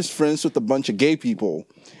wife is friends with a bunch of gay people.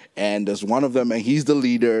 And there's one of them, and he's the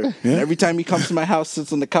leader. And every time he comes to my house,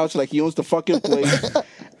 sits on the couch like he owns the fucking place. And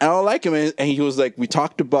I don't like him. And he was like, we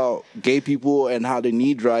talked about gay people and how they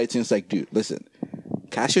need rights. And it's like, dude, listen,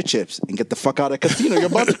 cash your chips and get the fuck out of the casino. You're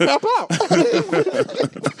about to crap out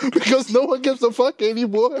because no one gives a fuck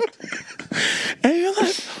anymore. And you're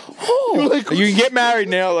like, oh, You're like, You can get married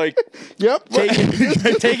now. Like, yep. take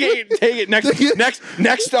it.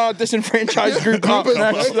 Next disenfranchised group up.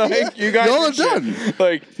 Next, like, you guys Y'all are are done. shit.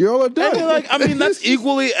 Like, You're all done. and you're like, I mean, that's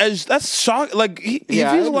equally as that's shock. Like, if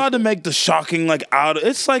Yeah, he's I allowed to make the shocking like out,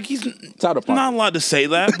 it's like he's out of pocket. not allowed to say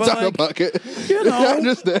that. But It's out of like, pocket. you know. I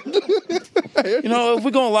understand. you know, if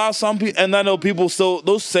we're gonna allow some people, and I know people still,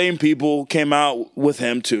 those same people came out with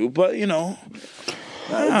him too. But you know,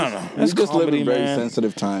 I don't know. We It's just live comedy, in very man.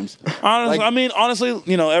 sensitive times. Honestly, honestly,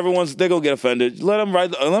 you know, they're gonna get offended. Let them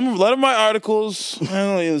write articles.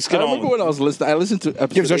 And let's get I on. remember when I listened to episode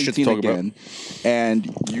Gives us shit to 18 talk about. again,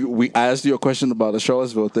 and we asked you a question about the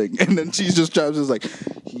Charlottesville thing, and then she just chimes in like,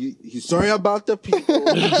 he's sorry about the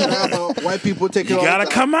people, he's sorry about white people taking You all gotta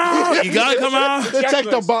the come out. You gotta come out. check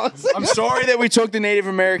the box. I'm sorry that we took the Native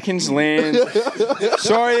Americans' land.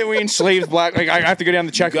 Sorry that we enslaved black. Like, I have to go down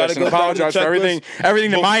the checklist gotta and go down apologize the for checklist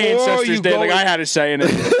everything that my before ancestors you did. go Like, in- I had a say in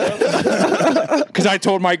it because I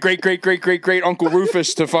told my great Uncle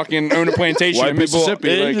Rufus to fucking own a plantation in Mississippi.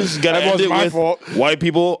 it Like, just gotta that end wasn't it my with, fault. white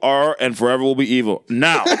people are and forever will be evil.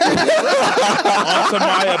 Now, on to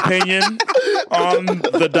my opinion on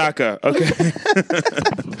the DACA. Okay.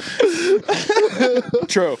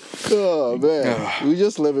 True. Oh man, we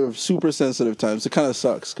just live in super sensitive times. It kind of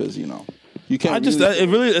sucks because you can't. I just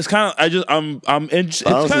it's kind of I'm it's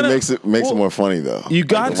Honestly, kind of makes it more funny though. You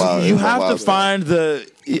got Wow, to, you it's have to wild. find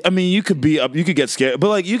the. I mean, you could be up, you could get scared, but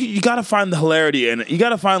like you got to find the hilarity in it. You got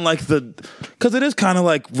to find like because it is kind of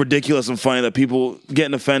like ridiculous and funny that people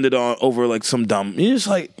getting offended over like some dumb. You just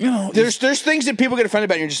like There's things that people get offended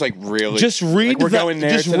about, and you're just like, really? just read Like, we're the, going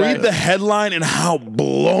there just today. read the headline and how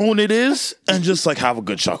blown it is, and just like have a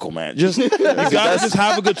good chuckle, man. Just you gotta just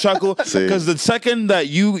have a good chuckle See. because the second that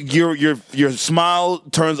your smile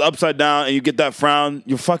turns upside down and you get that frown,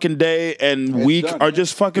 your fucking day and week done, are yeah.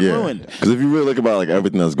 just fucking ruined. Because if you really look about like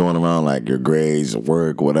everything that's going around, like your grades,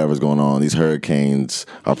 work, whatever's going on, these hurricanes,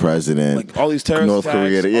 our president, Like, all these terrorist North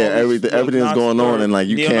Korea, attacks, yeah, all these, everything's Nazi- going on, and like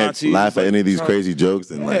you can't neo-Nazis, laugh at any of these like, crazy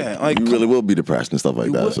jokes, and Yeah, like, you really will be depressed and stuff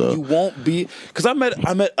like that. So You won't be because I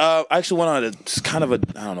actually went on a kind of a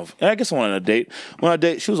I don't know I guess I went on a date. Went on a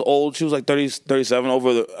date. She was old. She was like 30, 37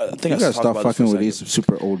 over the. I think You I gotta talked stop about this fucking for a with these second.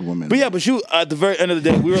 super old women. But yeah, but she at the very end of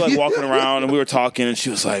the day, we were like walking around and we were talking, and she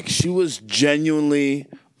was genuinely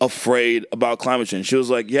afraid about climate change. She was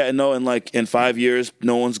like, yeah, no, in 5 years,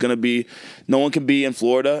 no one can be in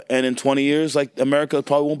Florida, and in 20 years, like America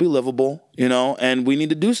probably won't be livable, and we need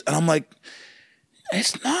to do. And I'm like,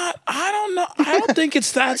 it's not. I don't know. I don't think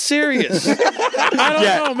it's that serious. I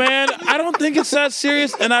don't know, man. I don't think it's that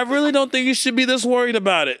serious, and I really don't think you should be this worried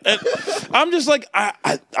about it. And I'm just like,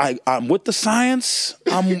 I'm with the science.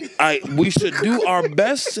 We should do our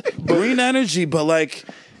best, green energy, but like,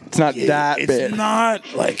 It's not that it's bad.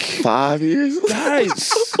 not like 5 years,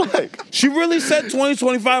 guys. She really said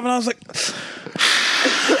 2025, and I was like,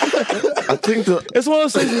 I think it's one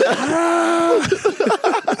of those things.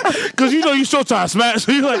 Because you're still trying to smash.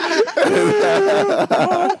 So you're like,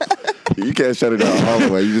 you can't shut it down all the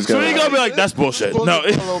way. You just so gotta you're gonna be like, that's bullshit. No,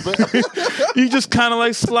 you just kind of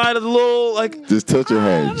like slide a little like. just tilt your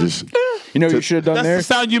head. Just You know what you should have done That's there? the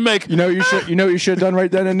sound you make. You know what you should have done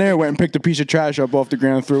right then and there? Went and picked a piece of trash up off the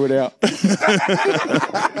ground and threw it out.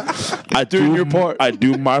 I do your part. I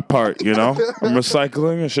do my part. I'm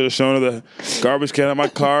recycling. I should have shown her the garbage can in my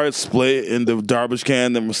car. It's split in the garbage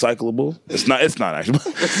can, then recyclable. It's not actually.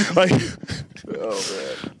 Like,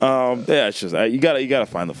 yeah, it's just you gotta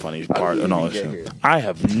find the funny part and all that shit. I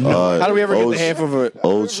have no. How do we ever get old- the half of it?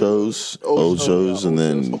 old shows, and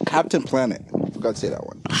then Captain Planet. I forgot to say that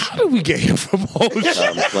one. How did we get here from old shit?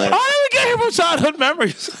 How did we get here from childhood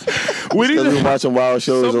memories? We need because we to. were watching wild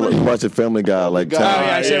shows, or like watching Family Guy, like Oh, Oh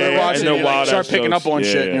yeah, I said yeah, we're watching. and the it, like, wild start ass picking jokes. up on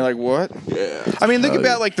shit, Yeah. and you're like, "What?" Yeah. I mean, think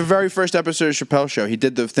about like the very first episode of Chappelle Show. He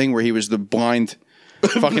did the thing where he was the blind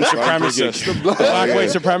fucking supremacist, the black white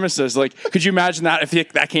supremacist. Like, could you imagine that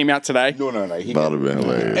if that came out today? No. that would have been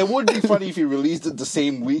hilarious. It would be funny if he released it the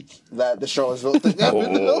same week that the Charlottesville thing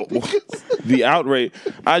happened. though, because- The outrage.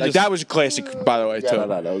 Like, that was a classic, by the way, too. No,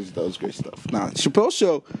 that was great stuff. Nah, Chappelle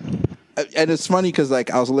Show, and it's funny because like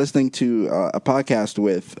I was listening to a podcast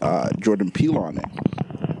with Jordan Peele on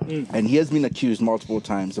it, and he has been accused multiple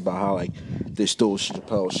times about how like they stole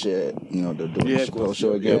Chappelle shit. They're doing the Chappelle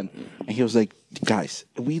Show again, and he was like, "Guys,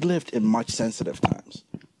 we lived in much sensitive times.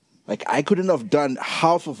 Like I couldn't have done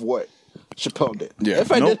half of what Chappelle did. Yeah.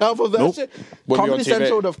 If I Nope. did half of that Nope. shit, Wouldn't be on Comedy TV.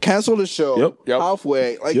 Central would have canceled the show Yep.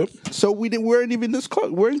 halfway. Like, Yep. so we weren't even this close.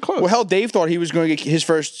 We're in close. Well, hell, Dave thought he was going to get his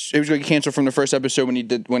first. He was going to get canceled from the first episode when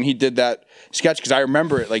he did that sketch, because I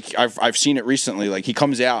remember it. Like I've seen it recently. Like he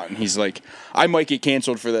comes out and he's like, I might get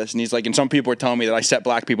canceled for this, and he's like, and some people are telling me that I set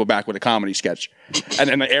black people back with a comedy sketch, and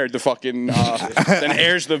then I aired the fucking then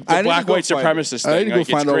airs the I need to black go white find supremacist it. I need thing. to go Like,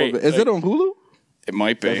 it's find all great. of it. Is Like, it on Hulu? It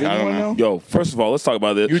might be. Does I don't anyone know. Yo, first of all, let's talk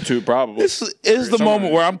about this. YouTube probably. This is the Somewhere.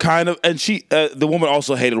 moment where I'm kind of, and she, the woman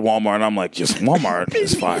also hated Walmart, and I'm like, just Walmart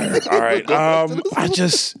is fire. All right, I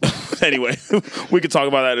just, anyway, we could talk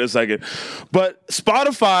about that in a second. But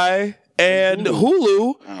Spotify and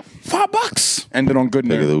Hulu, $5. Ended on good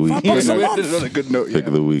Pick of the note. week. $5 a We month. ended on a good note. Pick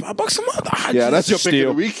of the week. $5 a month. Yeah, that's your just- pick of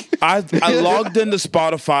the week. I logged into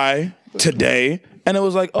Spotify today, and it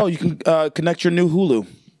was like, oh, you can connect your new Hulu.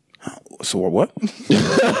 So what?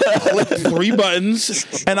 Click 3 buttons,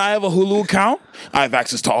 and I have a Hulu account. I have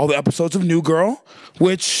access to all the episodes of New Girl,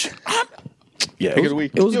 which pick of the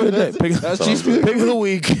week. It was a good day. That's G-Speed. Pick of the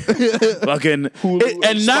week. Fucking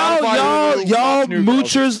and now Spotify, y'all New Girl.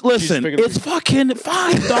 moochers, listen, Pick of the it's fucking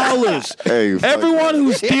 $5. Hey, fuck Everyone that.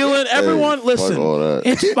 who's stealing, everyone, fuck listen, all that.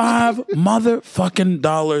 it's $5 motherfucking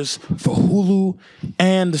dollars for Hulu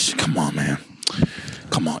and come on, man.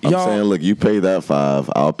 Come on, I'm y'all. saying, look, you pay that $5.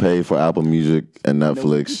 I'll pay for Apple Music and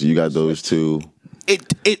Netflix. You got those two.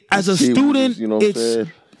 It as a See, student, you know what I'm it's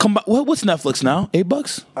saying? what's Netflix now?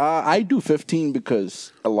 $8? I do 15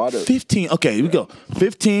 because a lot of 15. Okay, here we go.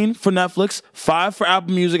 15 for Netflix, 5 for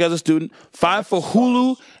Apple Music as a student, 5 for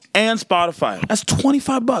Hulu and Spotify. That's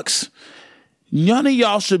 $25. None of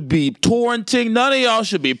y'all should be torrenting. None of y'all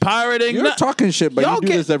should be pirating. You're talking shit, but Y'all you do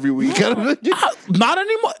get- this every week. Not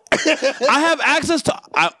anymore. I have access to.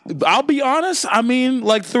 I'll be honest. I mean,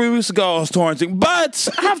 like 3 weeks ago, I was torrenting, but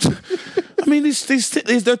I have to. I mean, these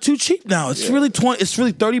they're too cheap now. It's really It's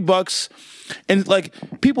really $30, and like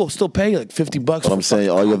people still pay like $50. But I'm saying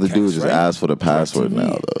all you have to do is just ask for the password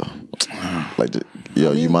now, though. Like,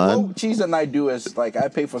 yo, you mind? What Cheese and I do is like I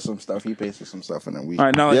pay for some stuff, he pays for some stuff, and then we. All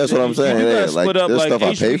right, now Yeah, that's what I'm saying. You Yeah, gotta like, split up there's like stuff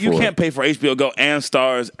I HBO, pay you for. can't pay for HBO Go and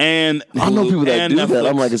Stars and Hulu I know people that and do Netflix. that.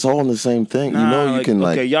 I'm like, it's all in the same thing. You know, you can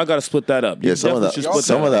okay, like, y'all got to split that up. You yeah, some of definitely that, should split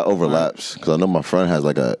some of up. that overlaps because I know my friend has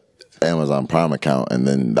like a Amazon Prime account, and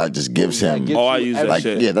then that just gives him Oh, I use that like,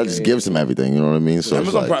 shit. yeah, that just gives him everything. You know what I mean? So it's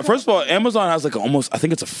Amazon like, Prime. First of all, Amazon has like almost. I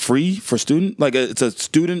think it's a free for student. Like it's a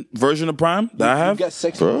student version of Prime that I You have. get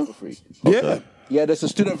 6 Bro. months for free. Yeah, Yeah, there's a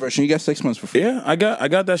student version. You get 6 months for free. yeah. I got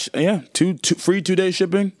that. Yeah, two free 2-day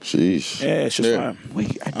shipping. sheesh. Yeah, it's just fine.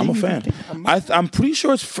 Wait, I'm a fan. I'm pretty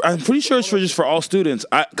sure it's. I'm pretty sure it's for just for all students.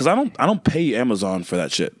 Because I don't pay Amazon for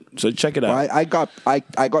that shit. So check it out. I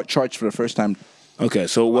got charged for the first time. Okay,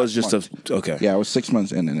 so it was just a. Okay. Yeah, I was 6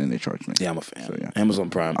 months in, and then they charged me. Yeah, I'm a fan. So, yeah.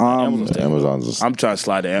 Amazon Prime. Amazon's terrible. Amazon's. I'm trying to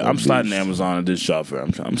slide. I'm sliding beast. Amazon and this shop for.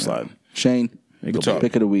 I'm sliding. Shane, There you go,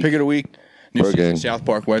 pick of the week. Pick of the week. New Burger season Gang. of South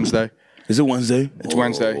Park Wednesday. Is it Wednesday? It's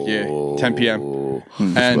Wednesday. Yeah, 10 p.m.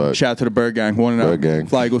 And Respect. shout out to the Bird Gang. 1-0. Bird Gang.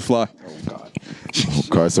 Fly Eagles fly.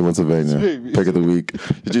 Carson, Pennsylvania. Pick of the week.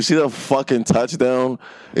 Did you see that fucking touchdown?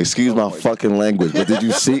 Excuse my fucking language, but did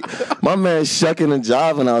you see my man shucking and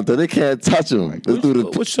jiving out there? They can't touch him. This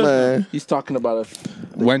dude, which man. He's talking about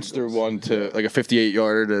Wentz threw one to like a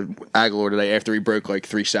 58-yarder to Aguilar today after he broke like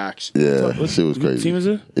 3 sacks. Yeah, shit was crazy. team is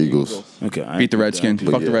it? Eagles. Okay. I Beat the ain't- Redskins.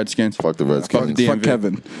 Fuck the yeah. Redskins. Fuck the Redskins. the fuck DMV.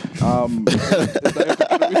 Kevin.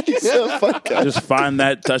 Just find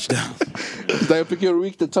that touchdown. Is that your pick of the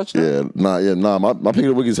week? The touchdown. Nah. My pick of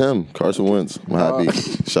the week is him, Carson Wentz. I'm happy.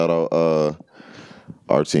 Shout out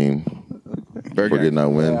our team Bird for Gang. getting that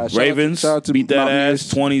win. Yeah, Ravens shout out to beat that Mountaineers.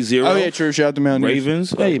 ass 20-0. Oh yeah, true. Shout out to Mountaineers. Ravens.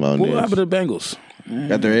 Hey, what Mountaineers. happened to the Bengals?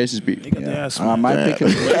 Got their asses beat. Got their ass My smacked. pick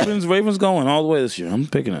of the Ravens going all the way this year. I'm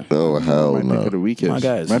picking it. Oh hell my pick no. of the week is My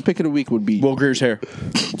guys. My pick of the week would be Will Greer's hair.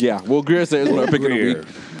 yeah. Will Greer's there is my pick of the Greer. week.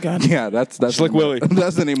 God, Yeah, that's Slick Willie.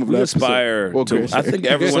 That's the name of we that aspire episode. Will to. Greer's I hair. think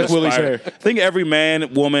everyone Slick Willie's aspire. hair. I think every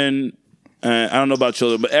man, woman. I don't know about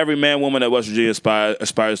children, but every man, woman at West Virginia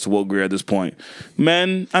aspires to Will Greer at this point.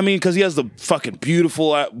 Men, I mean, because he has the fucking beautiful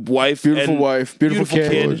wife, Beautiful and wife, beautiful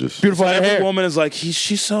kid. Gorgeous. Beautiful head of Every hair. woman is like,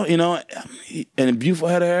 she's so, and a beautiful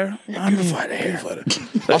head of hair. Beautiful head of hair.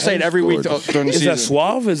 I'll say it every week Gorgeous. during the Is season. that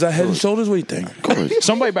suave? Is that Head and Shoulders? What do you think?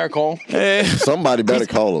 Somebody better call him. Somebody better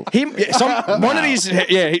call him. One of these.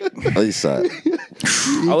 Yeah. East side.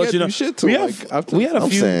 I'll let you know. do shit to We him, have like, after- we had a I'm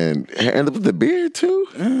few. saying, and with the beard too.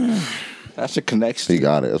 That's a connection. He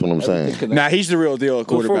got it. That's what I'm saying. Nah, he's the real deal.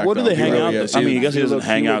 Quarterback. What do they though. hang He out? really is. I mean, I guess he He doesn't looked-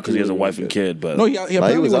 hang he out looked because he has a really wife good. and kid. But No, he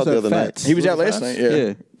apparently was out the at other night. Fats. He was out last night.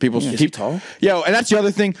 Yeah. People, Is he tall? Yo, and that's the other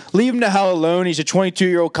thing. Leave him the hell alone. He's a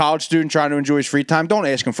 22-year-old college student trying to enjoy his free time. Don't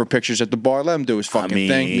ask him for pictures at the bar. Let him do his fucking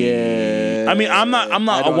thing. Yeah. I mean, I'm not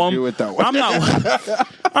I a don't one. agree with that one. I'm not.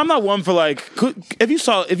 I'm not one for like. If you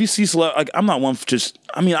see celeb, like I'm not one for just.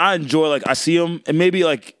 I mean, I enjoy like I see them, and maybe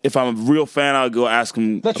like if I'm a real fan, I'll go ask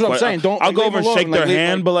them. That's what I'm saying. Don't, I'll like, go leave over and him shake alone. their Like, leave,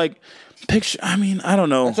 hand, like- but like picture. I mean, I don't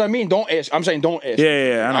know. That's what I mean. Don't ask. I'm saying don't ask.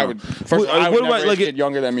 Yeah, I know. would. First, I would never ask a kid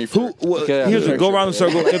younger than me. For Here's a go around the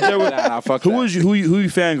circle. If there were, Nah, fuck who that. was you? Who you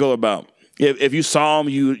fangirl about? If you saw him,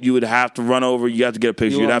 you would have to run over. You have to get a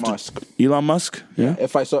picture. You'd Elon have Musk. to. Elon Musk. Yeah.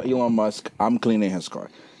 If I saw Elon Musk, I'm cleaning his car,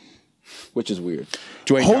 which is weird.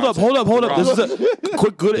 Dwayne Hold Johnson. up. This is a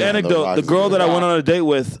quick good anecdote. Rock The is girl good. that I went on a date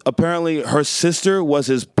with, apparently her sister was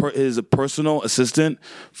his personal assistant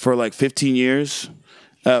for like 15 years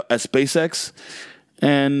at SpaceX,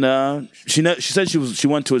 and she said she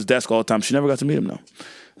went to his desk all the time. She never got to meet him though.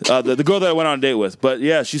 The girl that I went on a date with, but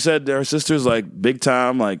yeah, she said her sister's like big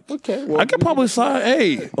time. Like, Okay, well, I could probably slide.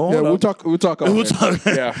 Hey, hold Yeah, up. we'll talk. We'll talk. We'll About it. talk.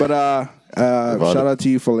 Yeah. But shout out to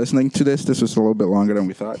you for listening to this. This was a little bit longer than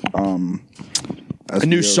we thought. A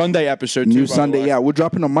new Sunday episode. Too, New by the Sunday. way. Yeah, we're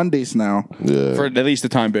dropping on Mondays now. Yeah. For at least the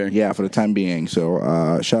time being. Yeah, for the time being. So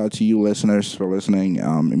shout out to you listeners for listening.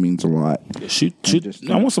 It means a lot. Shoot. just,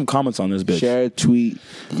 I want some comments on this bitch. Share, tweet.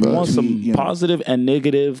 I want some you know. positive and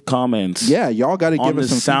negative comments. Yeah, y'all got to On give us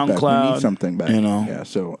the some feedback. We SoundCloud, need something back. you know. Yeah.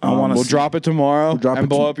 So I wanna We'll drop it tomorrow drop and it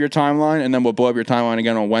blow up your timeline, and then we'll blow up your timeline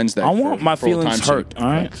again on Wednesday. I want my for old feelings time's hurt, sake. all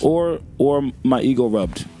right? Or my ego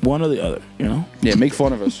rubbed. One or the other, you know? Yeah, make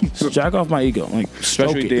fun of us. Just jack off my ego. Like,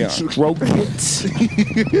 Especially stroke it. Dion. Stroke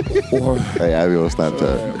it. Or Hey, Abby on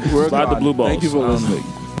Snapchat. We're slide the gone. blue balls. Thank you for I don't know.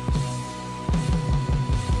 listening.